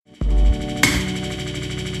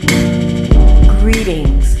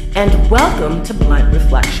Greetings and welcome to Blunt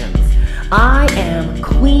Reflections. I am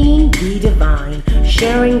Queen Bee Divine,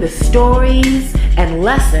 sharing the stories and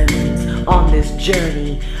lessons on this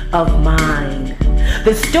journey of mine.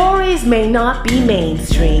 The stories may not be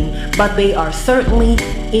mainstream, but they are certainly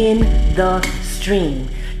in the stream.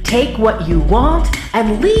 Take what you want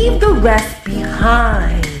and leave the rest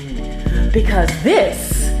behind, because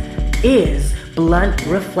this is Blunt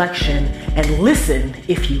Reflection, and listen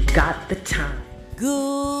if you got the time. Good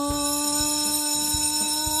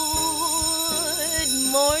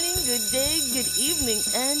morning, good day, good evening,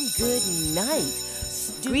 and good night.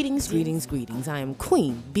 Greetings. I am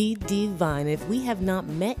Queen Bee Divine. If we have not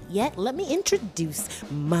met yet, let me introduce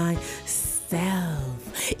myself.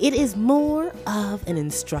 It is more of an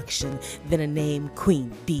instruction than a name,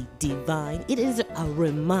 Queen Bee Divine. It is a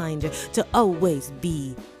reminder to always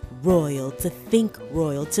be royal, to think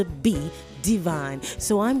royal, to be divine.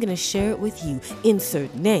 So I'm going to share it with you.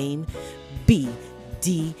 Insert name, Be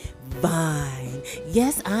Divine.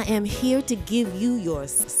 Yes, I am here to give you your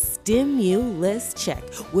stimulus check,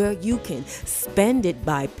 where you can spend it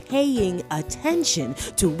by paying attention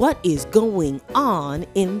to what is going on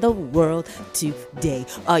in the world today.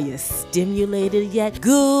 Are you stimulated yet?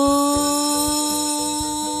 Good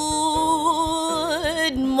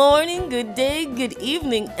morning, good day, good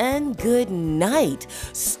evening, and good night,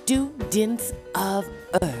 students of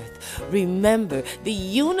Earth. Remember, the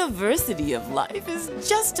University of Life is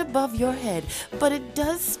just above your head, but it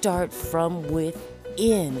does start from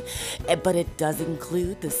within. But it does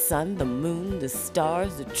include the sun, the moon, the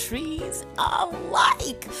stars, the trees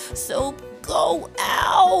alike. So go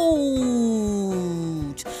out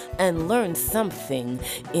and learn something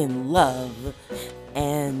in love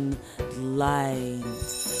and light.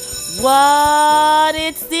 What?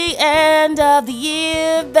 It's the end of the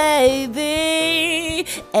year, baby,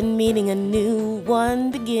 and meaning a new one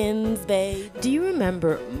begins, babe. Do you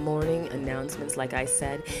remember morning announcements like I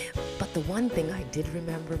said? But the one thing I did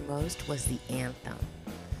remember most was the anthem.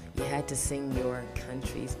 You had to sing your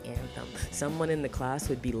country's anthem. Someone in the class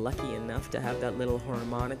would be lucky enough to have that little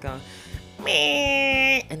harmonica,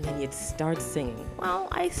 and then you'd start singing. Well,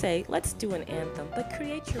 I say, let's do an anthem, but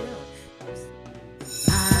create your own.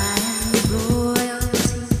 I am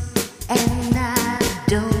royalty, and I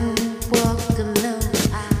don't walk alone.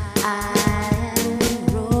 I am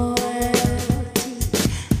royalty,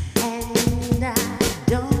 and I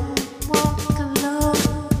don't walk alone.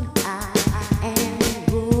 I am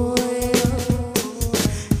royalty,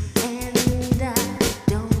 and I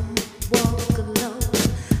don't walk alone.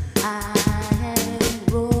 I am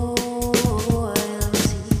royalty,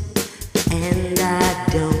 and I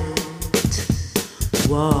don't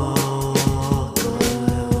walk alone.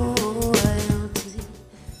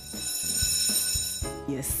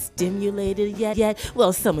 You stimulated yet?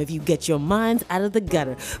 Well, some of you get your minds out of the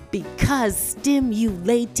gutter, because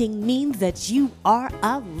stimulating means that you are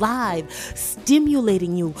alive,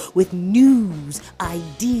 stimulating you with news,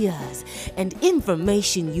 ideas, and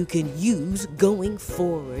information you can use going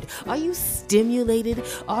forward. Are you stimulated?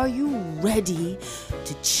 Are you ready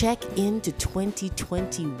to check into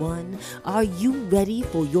 2021? Are you ready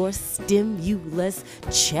for your stimulus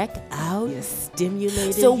check out? You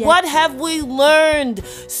stimulated So yet? what have we learned,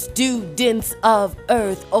 students of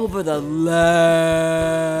Earth, over the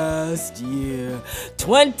last year?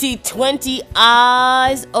 2020,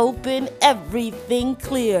 eyes open, everything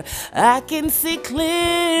clear. I can see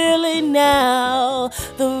clearly now.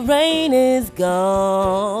 The rain is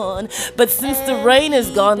gone. But since the rain is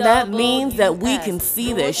gone, that means that we can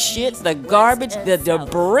see the shit, the garbage, the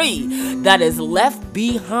debris that is left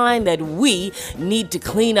behind that we need to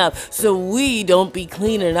clean up, so we don't be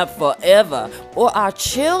cleaning up forever, or our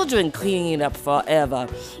children cleaning up forever.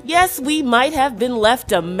 Yes, we might have been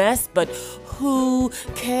left a mess, but who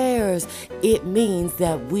cares? It means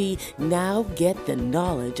that we now get the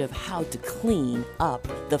knowledge of how to clean up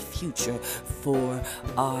the future for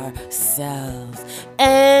ourselves.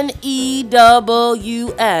 NEWS,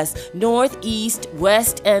 North, East,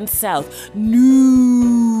 West, and South.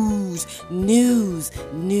 News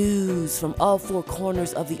from all four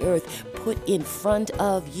corners of the earth put in front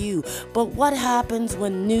of you. But what happens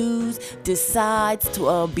when news decides to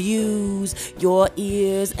abuse your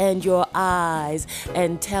ears and your eyes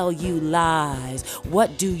and tell you lies?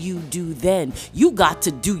 What do you do then? You got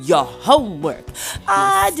to do your homework.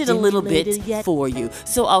 I did a little bit for you,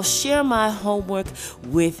 so I'll share my homework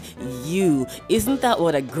with you. Isn't that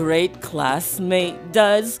what a great classmate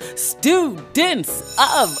does? Students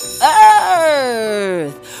of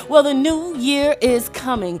Earth! Well, the new year is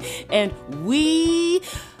coming, and we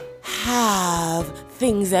have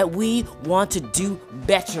things that we want to do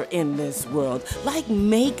better in this world, like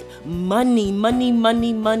make money.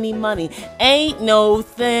 Ain't no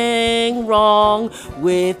thing wrong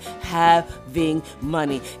with having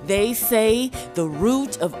money. They say the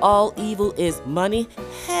root of all evil is money.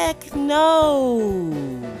 Heck no.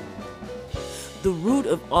 The root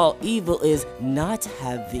of all evil is not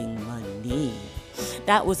having money.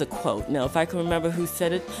 That was a quote. Now, if I can remember who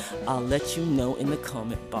said it, I'll let you know in the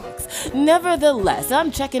comment box. Nevertheless,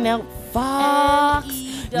 I'm checking out Fox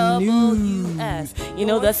News. You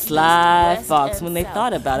know, the sly Fox. When they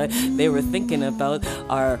thought about it, they were thinking about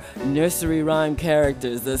our nursery rhyme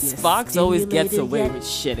characters. The Fox always gets away with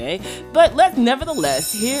shit, eh? But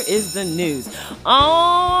nevertheless, here is the news.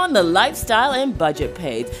 On the lifestyle and budget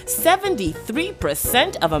page,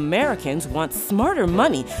 73% of Americans want smarter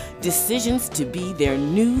money decisions to be their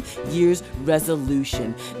New Year's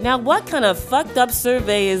resolution. Now, what kind of fucked up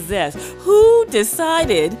survey is this? Who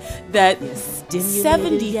decided that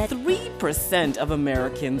 73% of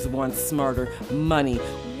Americans want smarter money?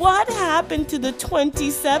 What happened to the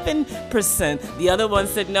 27%? The other one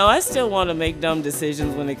said, no, I still want to make dumb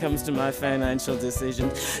decisions when it comes to my financial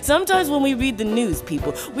decisions. Sometimes when we read the news,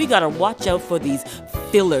 people, we got to watch out for these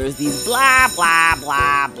fillers, these blah, blah,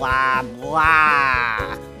 blah, blah,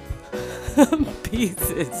 blah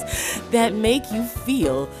pieces that make you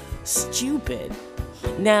feel stupid.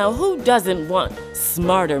 Now, who doesn't want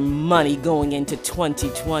smarter money going into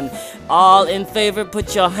 2020? All in favor,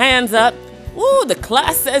 put your hands up. Ooh, the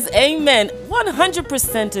class says amen.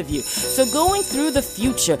 100% of you. So going through the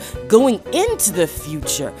future, going into the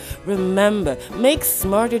future, remember, make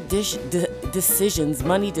smarter decisions,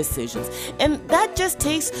 money decisions. And that just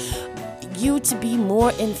takes you to be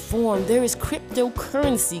more informed. There is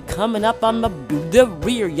cryptocurrency coming up on the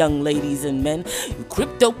rear, young ladies and men.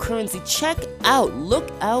 Cryptocurrency, check out, look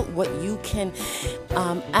out what you can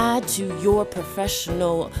add to your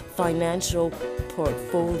professional financial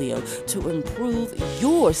portfolio to improve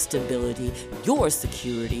your stability, your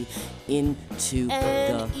security into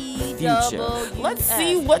the future. Let's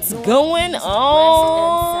see what's going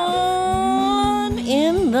on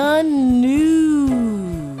in the news.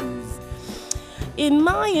 In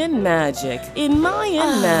Mayan magic,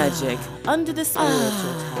 under the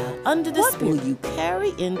spiritual tab, what will you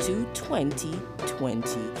carry into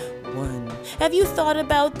 2021? Have you thought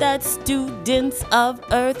about that, students of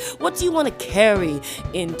Earth? What do you want to carry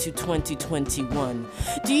into 2021?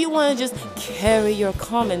 Do you want to just carry your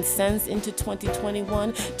common sense into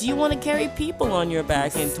 2021? Do you want to carry people on your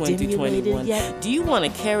back in 2021? Do you want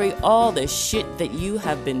to carry all the shit that you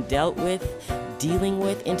have been dealing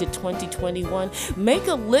with into 2021? Make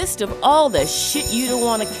a list of all the shit you don't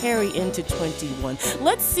want to carry into 21.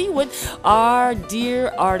 Let's see what our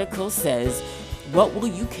dear article says. What will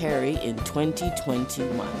you carry in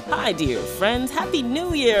 2021? Hi, dear friends. Happy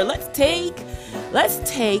New Year. Let's take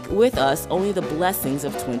with us only the blessings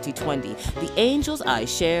of 2020. The angels, I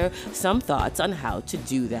share some thoughts on how to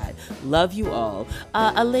do that. Love you all.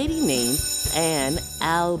 A lady named Ann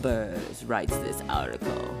Albers writes this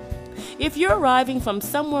article. If you're arriving from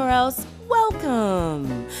somewhere else,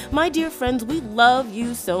 welcome! My dear friends, we love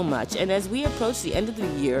you so much, and as we approach the end of the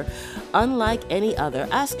year, unlike any other,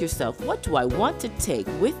 ask yourself, what do I want to take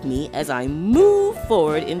with me as I move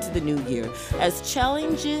forward into the new year? As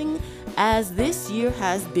challenging as this year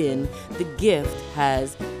has been, the gift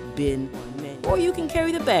has been meant. Or you can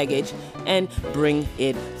carry the baggage and bring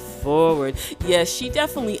it forward. Yes, she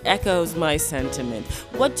definitely echoes my sentiment.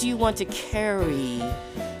 What do you want to carry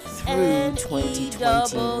through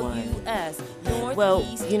 2021? Well,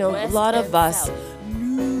 you know, a lot of us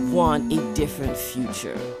want a different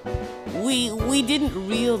future. We didn't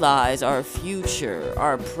realize our future,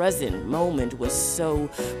 our present moment was so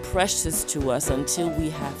precious to us until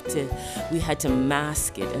we had to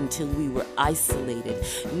mask it, until we were isolated.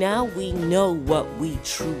 Now we know what we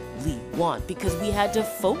truly want because we had to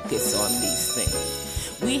focus on these things.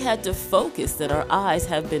 We had to focus that our eyes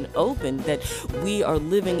have been opened, that we are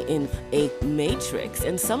living in a matrix,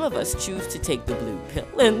 and some of us choose to take the blue pill,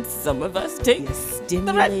 and some of us take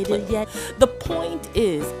the red pill. Yet the point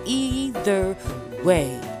is, either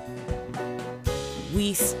way,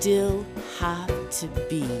 we still have to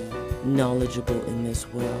be knowledgeable in this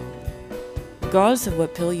world. Regardless of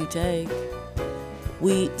what pill you take,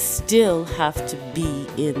 we still have to be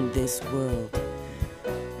in this world.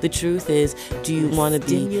 The truth is, do you want to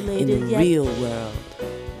be in the real world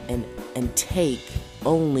and take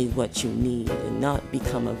only what you need and not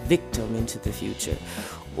become a victim into the future?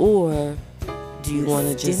 Or do you want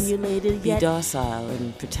to just be docile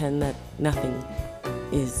and pretend that nothing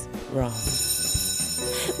is wrong?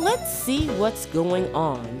 let's see what's going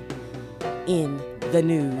on in the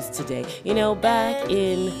news today. You know, back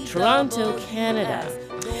in Toronto, Canada,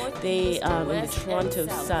 they in the Toronto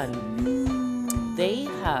Sun, they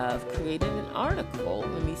have created an article.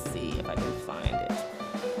 Let me see if I can find it.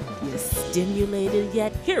 You stimulated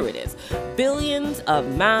yet? Here it is. Billions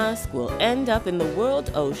of masks will end up in the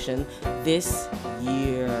world ocean this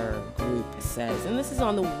year, group says. And this is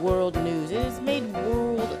on the world news. It has made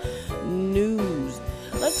world news.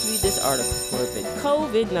 Let's read this article for a bit.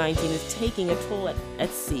 COVID-19 is taking a toll at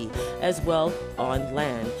sea as well on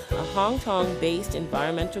land. A Hong Kong-based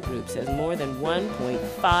environmental group says more than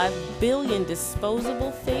 1.5 billion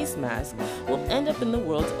disposable face masks will end up in the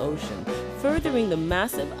world's ocean, furthering the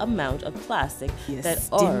massive amount of plastic that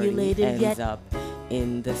already ends up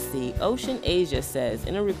in the sea. Ocean Asia says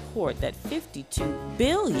in a report that 52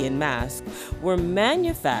 billion masks were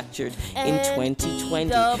manufactured in 2020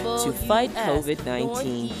 to fight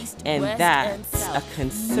COVID-19, and that's a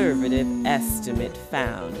conservative estimate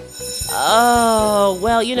found. Oh,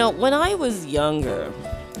 well, you know, when I was younger,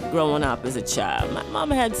 growing up as a child, my mom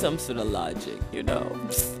had some sort of logic, you know.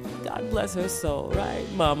 God bless her soul, right?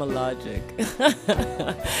 Mama logic.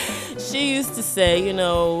 She used to say, you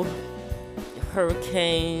know,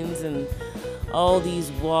 hurricanes and all these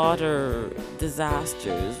water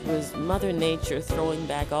disasters was Mother Nature throwing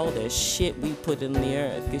back all the shit we put in the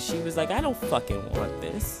earth, because she was like, I don't fucking want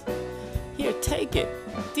this. Here, take it.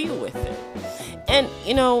 Deal with it. And,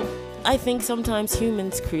 you know, I think sometimes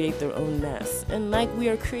humans create their own mess, and like we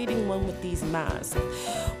are creating one with these masks.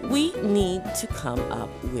 We need to come up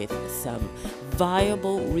with some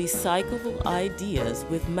viable, recyclable ideas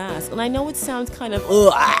with masks. And I know it sounds kind of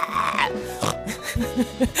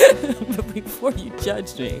but before you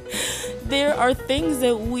judge me, there are things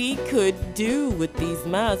that we could do with these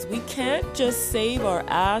masks. We can't just save our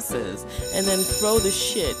asses and then throw the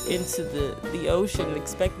shit into the ocean and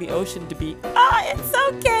expect the ocean to be, it's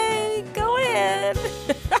okay, go ahead.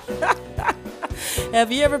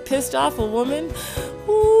 Have you ever pissed off a woman?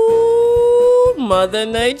 Ooh, Mother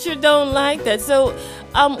Nature don't like that. So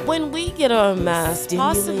when we get our masks,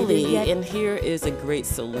 possibly, and here is a great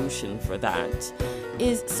solution for that,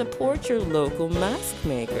 is support your local mask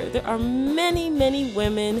maker. There are many, many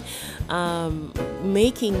women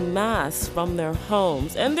making masks from their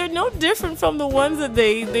homes, and they're no different from the ones that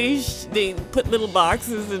they put little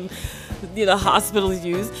boxes and, you know, hospitals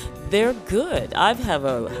use. They're good. I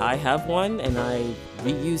have one, and I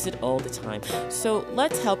reuse it all the time. So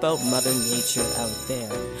let's help out Mother Nature out there.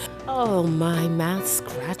 Oh, my math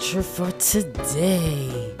scratcher for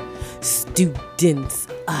today. Students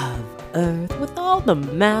of Earth, with all the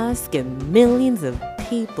masks and millions of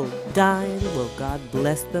people dying, well, God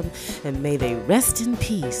bless them, and may they rest in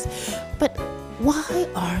peace. But why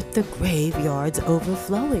aren't the graveyards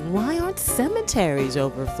overflowing? Why aren't cemeteries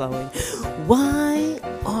overflowing? Why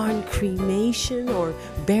aren't cremation or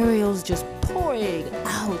burials just pouring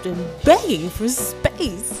out and begging for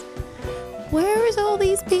space? Where is all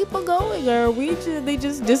these people going? Are they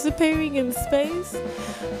just disappearing in space?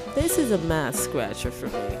 This is a math scratcher for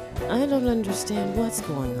me. I don't understand what's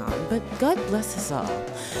going on, but God bless us all.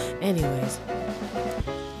 Anyways.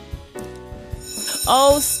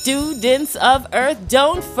 Oh, students of Earth,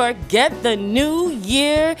 don't forget the new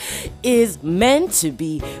year is meant to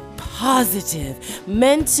be positive,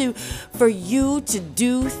 for you to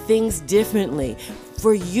do things differently.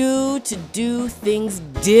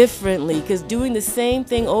 Because doing the same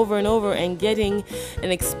thing over and over and getting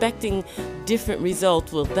and expecting different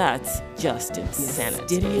results, well, that's just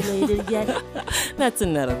insanity. Stimulated yet? That's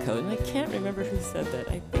another code. And I can't remember who said that.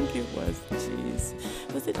 I think it was,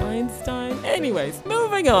 was it Einstein? Anyways,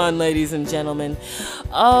 moving on, ladies and gentlemen.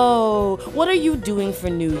 Oh, what are you doing for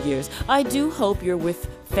New Year's? I do hope you're with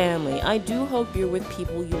family. I do hope you're with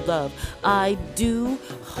people you love. I do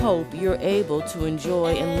hope you're able to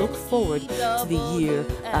enjoy and look forward to the year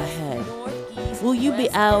ahead. Will you be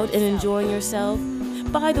out and enjoying yourself?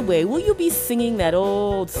 By the way, will you be singing that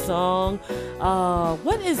old song?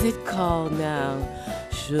 What is it called now?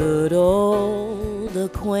 Should old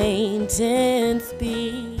acquaintance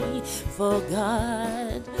be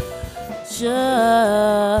forgot?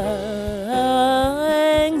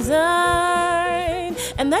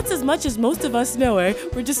 And that's as much as most of us know, eh?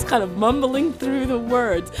 We're just kind of mumbling through the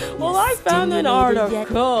words. Well, I found an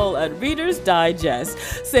article at Reader's Digest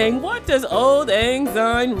saying, what does Old Lang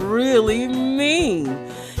Syne really mean?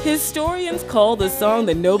 Historians call the song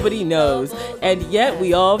that nobody knows, and yet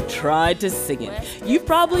we all tried to sing it. You'll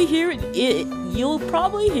probably hear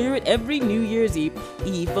it every New Year's Eve.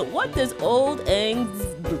 But what does Old I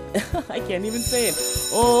can't even say it.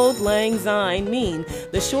 Old Lang Syne mean?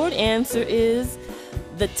 The short answer is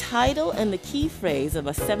the title and the key phrase of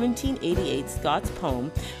a 1788 Scots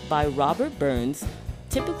poem by Robert Burns,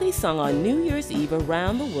 typically sung on New Year's Eve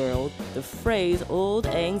around the world. The phrase Old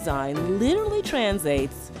Lang Syne literally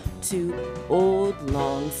translates to old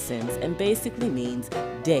long since and basically means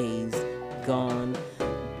days gone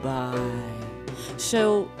by.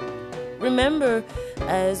 So remember,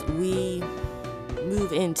 as we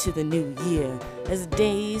move into the new year, as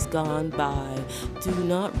days gone by do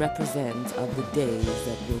not represent of the days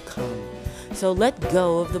that will come. So let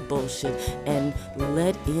go of the bullshit and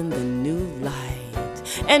let in the new light.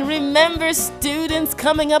 And remember, students,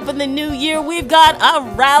 coming up in the new year, we've got a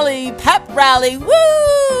rally, pep rally.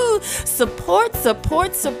 Woo! Support,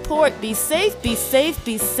 support, support. Be safe, be safe,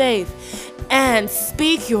 be safe. And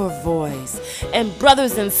speak your voice. And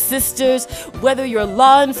brothers and sisters, whether you're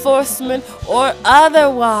law enforcement or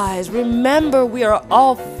otherwise, remember we are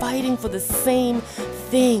all fighting for the same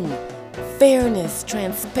thing: fairness,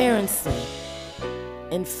 transparency,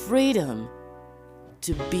 and freedom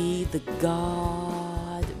to be the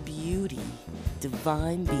God, beauty,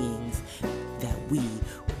 divine beings that we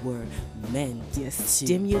were meant to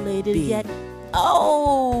Stimulated be. yet.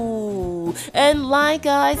 Oh, and like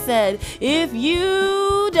I said, if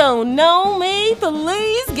you don't know me,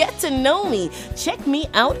 please get to know me. Check me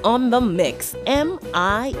out on The Mix,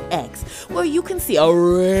 MIX, where you can see an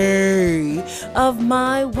array of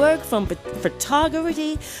my work, from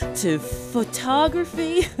photography to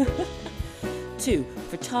photography to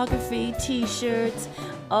photography, t-shirts,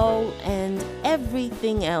 and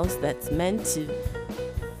everything else that's meant to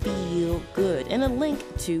feel good, and a link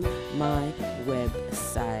to my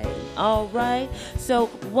website. All right, so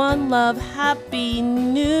one love, happy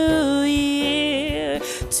new year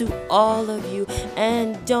to all of you,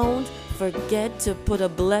 and don't forget to put a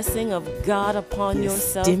blessing of God upon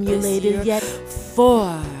yourself Stimulated this year yet.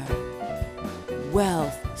 for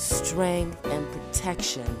wealth, strength, and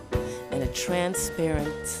protection, and a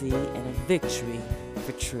transparency and a victory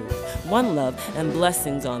for truth. One love and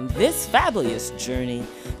blessings on this fabulous journey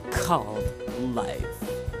called life.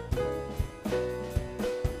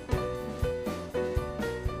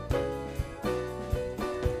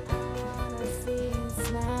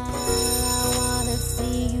 I wanna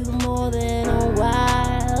see you more than a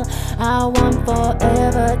while. I want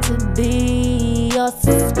forever to be your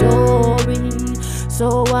story.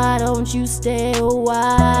 So why don't you stay a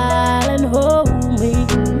while and hold me?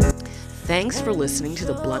 Thanks for listening to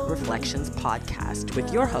the Blunt Reflections podcast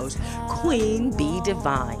with your host, Queen Bee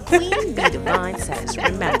Divine. Queen Bee Divine says,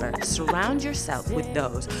 remember, surround yourself with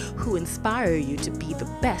those who inspire you to be the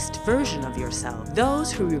best version of yourself,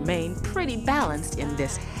 those who remain pretty balanced in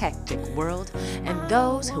this hectic world, and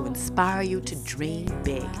those who inspire you to dream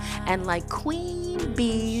big. And like Queen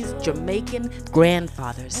Bee's Jamaican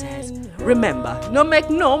grandfather says, remember, no make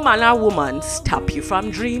no man or woman stop you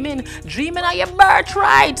from dreaming. Dreaming are your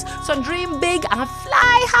birthright. So dream big and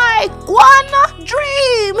fly high. Wanna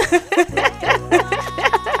dream.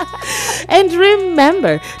 And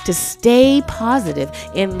remember to stay positive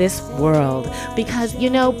in this world, because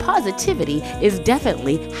positivity is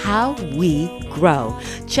definitely how we grow.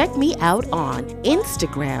 Check me out on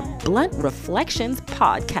Instagram, Blunt Reflections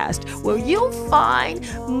Podcast, where you'll find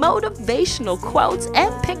motivational quotes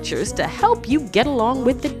and pictures to help you get along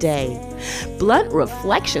with the day. Blunt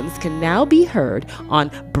Reflections can now be heard on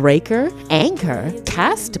Breaker, Anchor,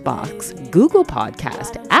 Castbox, Google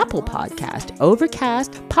Podcast, Apple Podcast,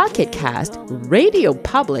 Overcast, Pocket Cast, Radio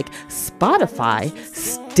Public, Spotify,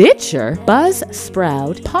 Stitcher,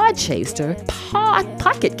 Buzzsprout, Podchaser,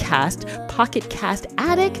 Pocket Cast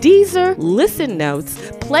Addict, Deezer, Listen Notes,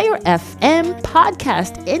 Player FM,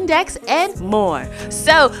 Podcast Index, and more.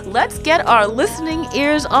 So let's get our listening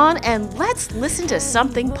ears on and let's listen to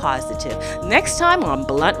something positive next time on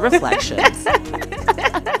Blunt Reflections.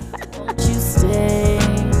 Won't you stay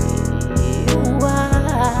a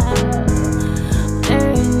while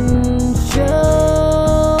and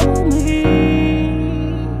show me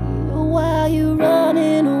why you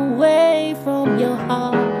running away from your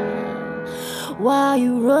heart? Why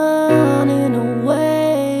you running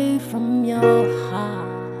away from your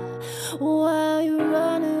heart? Why you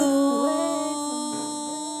running away from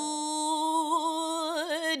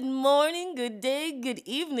Good morning, good day, good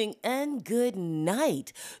evening, and good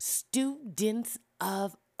night, students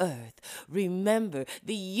of Earth. Remember,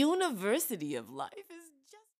 the University of Life